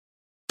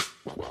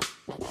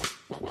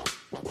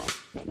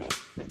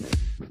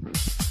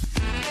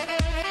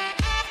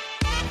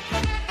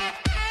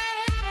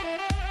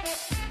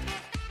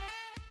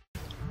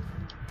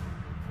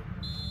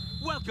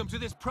Welcome to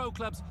this Pro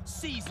Club's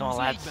Seasons League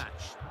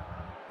match.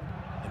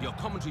 And your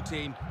commentary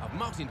team of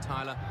Martin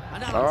Tyler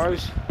and Alan.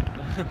 Burrows?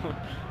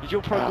 Is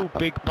your pro called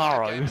Big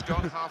Burrow?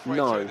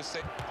 No.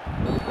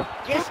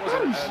 Yes,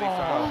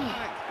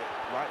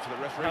 Right for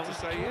the referee to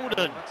say, yeah,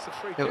 that's a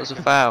free kick. It was a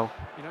foul.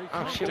 You know, you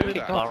Oh, can't shit, do Big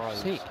that. Burrow.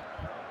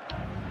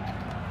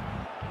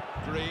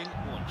 Green.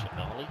 One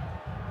Charlie.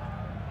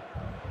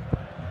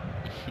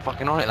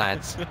 Fucking right,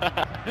 lads.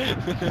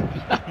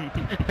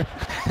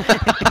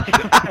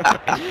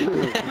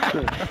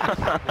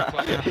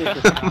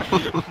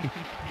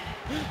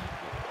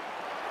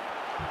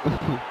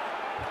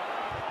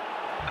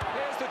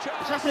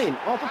 What's happening?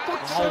 Oh, for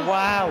fuck's sake! Oh,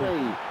 wow.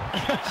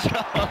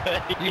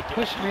 You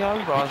pushed me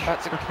over, I was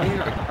about to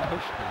clear it.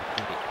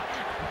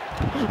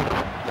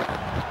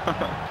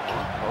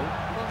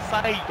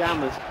 Say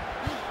Gammers.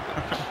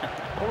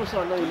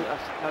 Also, I know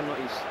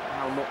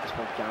how not to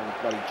spell Gammers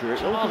bloody jerk.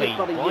 Charlie, Look at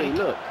bloody why? you,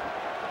 look.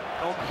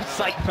 Oh, for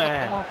sake,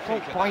 man. Oh, I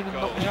thought Wayne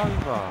knocked me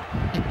over.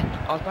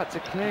 I was about to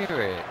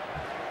clear it.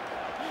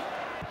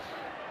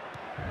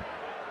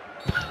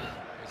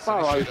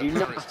 Burrows, you Lawrence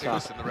nutter.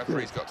 Stevenson, the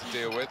referee's got to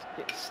deal with.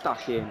 Get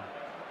stuck in.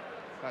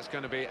 That's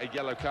going to be a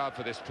yellow card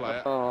for this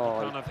player.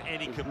 Oh, Can't have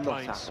any he's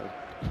complaints. not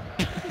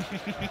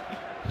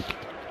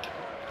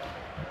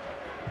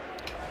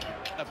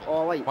happy.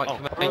 Oh, wait. Wait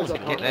for me to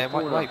get there.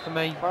 Wait for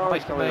me. Burrows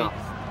Wait for me. going up.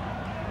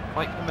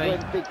 Wait for me.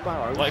 Where's Big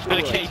Burrow? Wait for the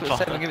Surely. keeper.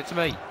 6'7", give it to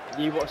me.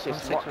 You watch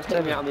this. I'm 6'7".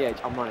 Pick me out on the edge.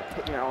 I'm running.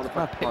 Pick me out on the No,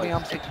 back pick me,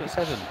 I'm post.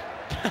 6'7".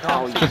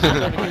 Oh, you just give it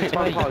to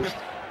me. Post.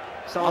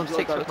 Someone's I'm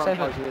got to go front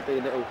 6'7". post and do a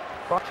little.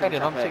 Right,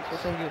 Hayden, I'm X.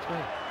 6'7", give it to me.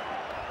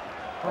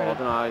 Oh, I don't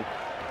know.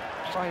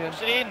 Brayden,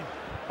 Push it in.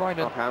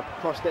 Brayden, Okay, I've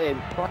crossed it in.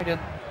 Brayden.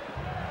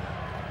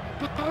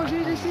 Oh,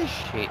 this is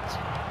Shit.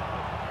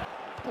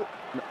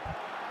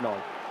 no.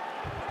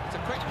 It's a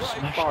quick break.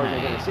 Smash Burrow's that. going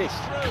to get an assist.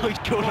 Good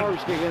Jordan.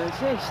 Burrow's going to get an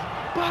assist.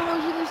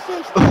 Burrow's an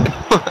assist.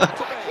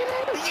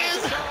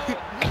 Yes! And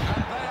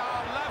they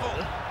are level.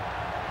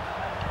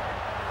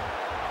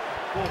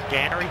 Oh,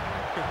 Gary.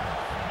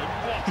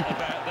 What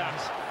about that?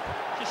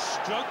 Just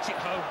stroked it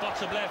home,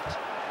 bottom left.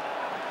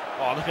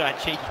 Oh, look at that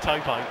cheeky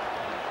topo.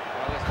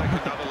 Well, let's take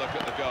another look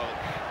at the goal.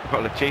 Got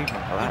an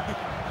achievement for that.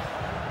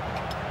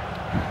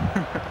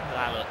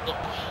 Ah, look.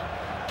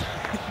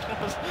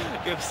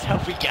 Good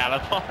selfie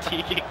gallop after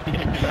you kicked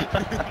it.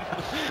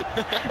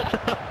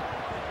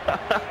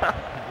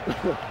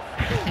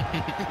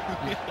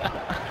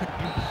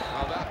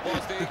 Well, that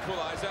was the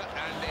equaliser,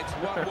 and it's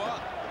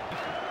 1-1.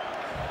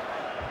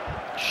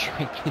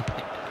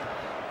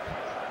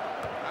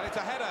 And it's a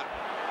header.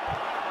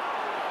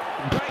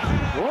 Great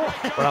header. What?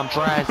 Great Well, I'm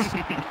Braz.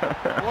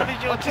 What did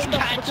you just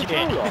catch it?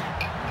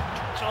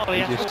 Charlie,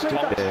 You that's just what stood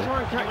you there.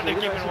 wouldn't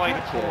have given away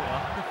the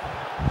corner.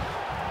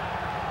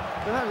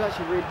 But that was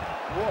actually really.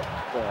 What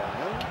the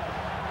hell?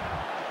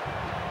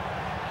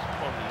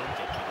 Probably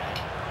injured today.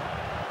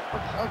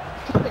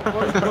 I think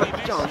Burrow's got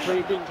to jump, but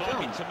he didn't Got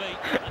jump. it to me,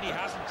 and he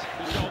hasn't.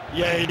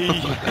 Yay! Did he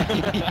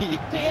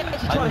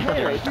actually try and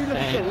header it? If you look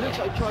again, it looks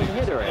like he tried to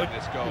header it. In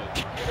this goal.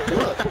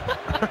 Look.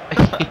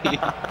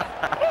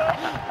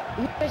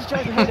 He actually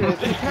tried to header it,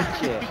 but he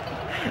catch it.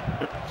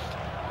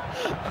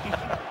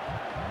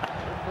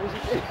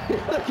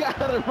 Look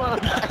at him run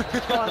back,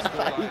 try and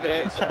save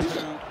it. It's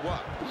 2-1.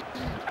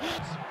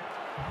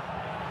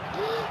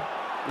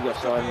 You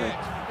got side me.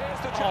 Here's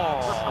the Oh,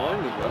 chance.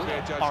 only one.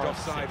 We're judged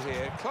offside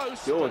here.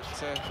 Close, George.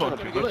 but Got a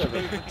maybe bullet the of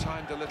it. movement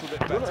timed a little bit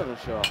Bullet better. of a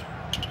shot.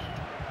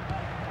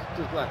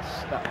 Just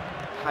that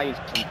haze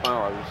from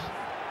Burrows.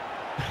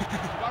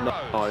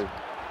 Burrows. No.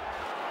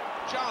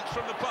 Chance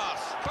from the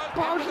pass.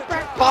 Burrows is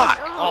back. Fuck!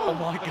 Oh, Oh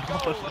my The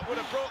god! goal that would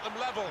have brought them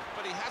level,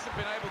 but he hasn't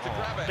been able to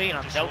grab it. Being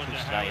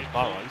unselfish today is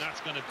Burrows.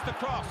 That's going to The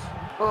cross.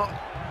 oh.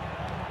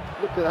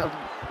 Look at that.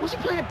 What's he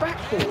playing it back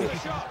for? Here's the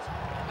shot.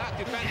 That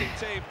defending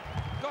team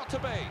got to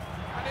be.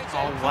 And it's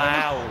Oh in.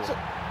 wow! So,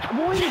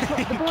 why you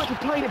the bloke who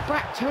played it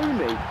back to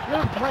me? You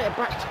don't play it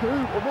back to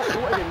or what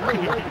did it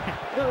mean?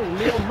 That was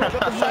me on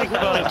Thank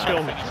God, my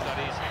Phil. finish, that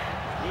is.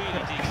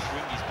 Really did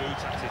swing his boot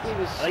at it. He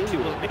was At least it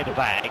wasn't near the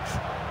bags.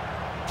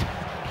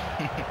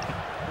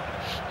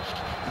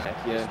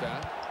 Yeah.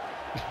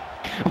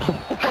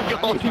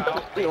 Foul. He has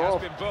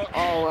off. been booked.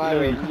 Oh,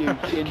 Aaron, you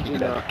ginger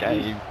nut.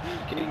 game.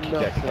 You Kick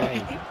nutter. that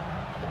game.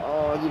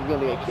 Oh, you're going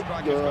to Well, get the kicked.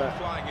 striker's You're gone right.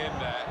 flying in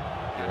there.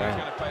 And he's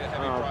going to pay a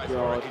heavy Oh, price for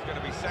God. it. He's going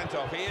to be sent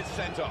off. He is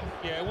sent off.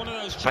 Yeah, one of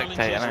those Spectator,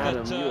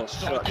 challenges Adam, you are that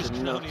strikers such a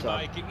can only nutter.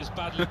 make. It was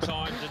badly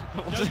timed. And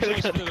What no was he choice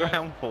looking for at the the ref.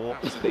 ground for?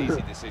 That was an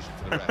easy decision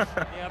for the ref.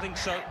 Yeah, I think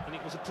so. And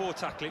it was a poor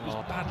tackle. It was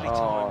badly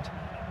Oh. timed.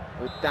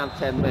 We're down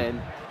 10 men.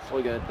 What are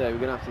we going to do? We're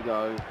going to have to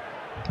go.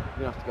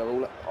 We're going to have to go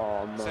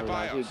all. Oh no,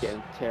 Ceballos. you're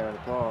getting tearing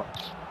apart.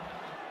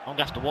 I'm going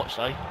to have to watch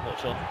though.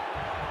 Watch on.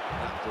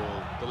 That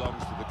ball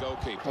belongs to the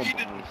goalkeeper. Come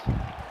on.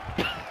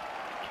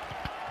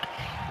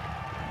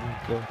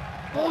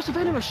 What's the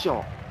venomous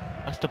shot?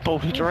 That's the ball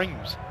he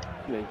dreams.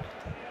 Me.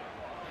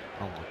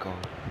 Oh my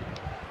god.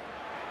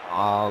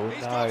 Oh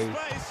He's got no.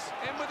 space,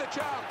 in with a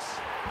chance.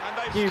 And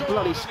they've You scored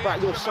bloody and the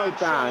sprat, you're extra so man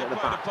bad showed at the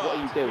quite back. a What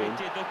are you part. doing?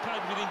 They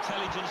played with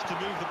intelligence to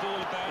move the ball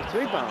about and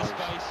Two find the balls.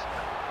 space.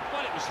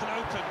 Well, it was an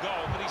open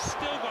goal, but he's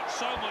still got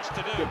so much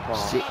to do. Good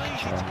pass. It's not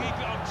easy to keep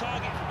it on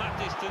target from that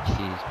distance.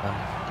 Jeez, man.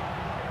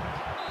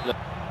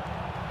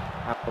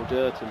 Al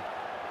Durton.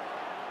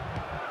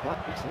 What?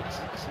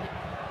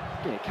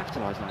 Yeah,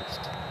 capitalise, lads.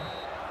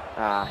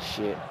 Ah,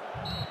 shit.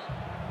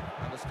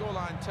 And the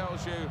scoreline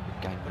tells you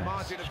Game the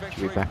margin of Should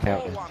we victory. back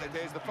out then? 4-1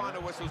 it is. The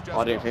final whistle's just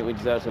I don't gone. think we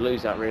deserve to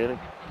lose that, really.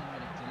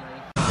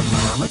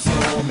 Mama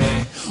told me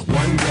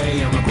one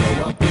day I'ma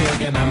grow up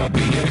big and I'ma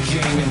be a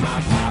king. And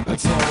my papa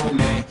told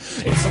me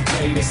it's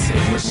okay to sit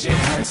when shit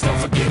hurts. Don't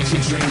forget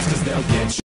your dreams, cause they'll get you.